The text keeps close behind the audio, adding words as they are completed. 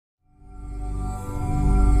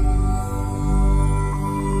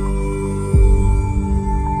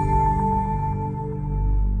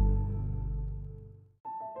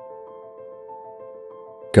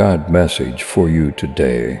God message for you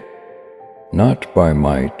today. Not by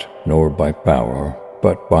might nor by power,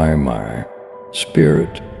 but by my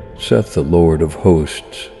Spirit, saith the Lord of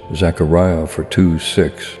hosts. Zechariah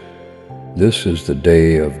 2:6. This is the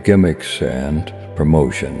day of gimmicks and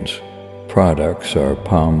promotions. Products are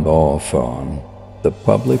palmed off on the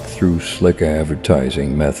public through slick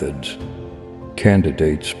advertising methods.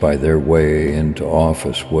 Candidates buy their way into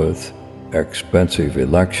office with expensive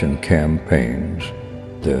election campaigns.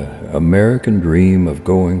 The American dream of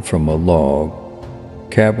going from a log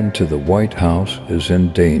cabin to the White House is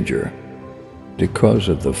in danger. Because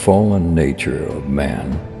of the fallen nature of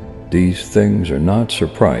man, these things are not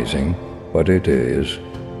surprising, but it is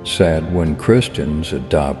sad when Christians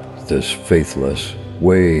adopt this faithless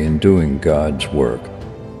way in doing God's work.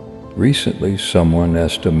 Recently, someone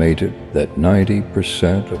estimated that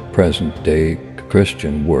 90% of present-day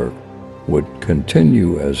Christian work would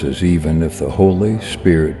continue as is even if the Holy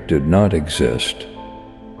Spirit did not exist.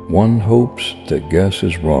 One hopes the guess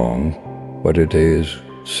is wrong, but it is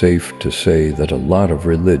safe to say that a lot of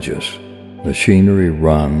religious machinery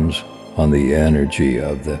runs on the energy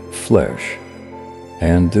of the flesh.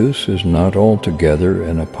 And this is not altogether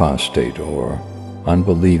in apostate or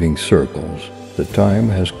unbelieving circles. The time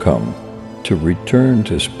has come to return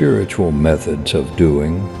to spiritual methods of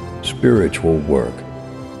doing spiritual work.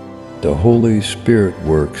 The Holy Spirit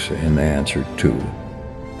works in answer to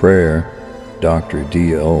prayer. Dr.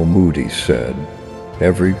 D.L. Moody said,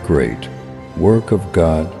 "Every great work of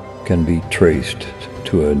God can be traced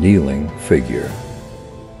to a kneeling figure."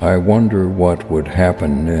 I wonder what would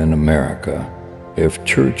happen in America if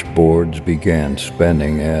church boards began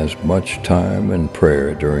spending as much time in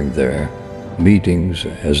prayer during their meetings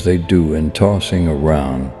as they do in tossing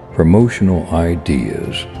around promotional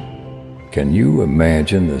ideas. Can you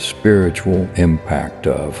imagine the spiritual impact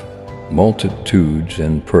of multitudes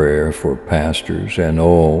in prayer for pastors and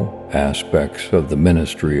all aspects of the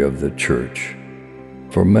ministry of the church?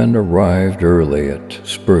 For men arrived early at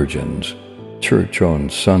Spurgeon's church on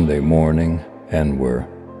Sunday morning and were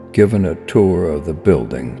given a tour of the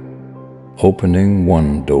building. Opening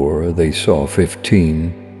one door, they saw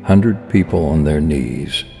 1,500 people on their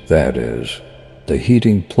knees. That is, the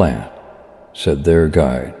heating plant, said their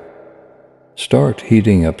guide. Start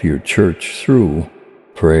heating up your church through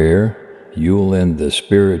prayer. You'll end the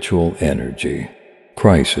spiritual energy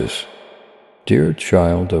crisis. Dear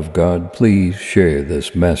child of God, please share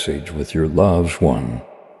this message with your loved one.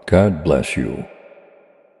 God bless you.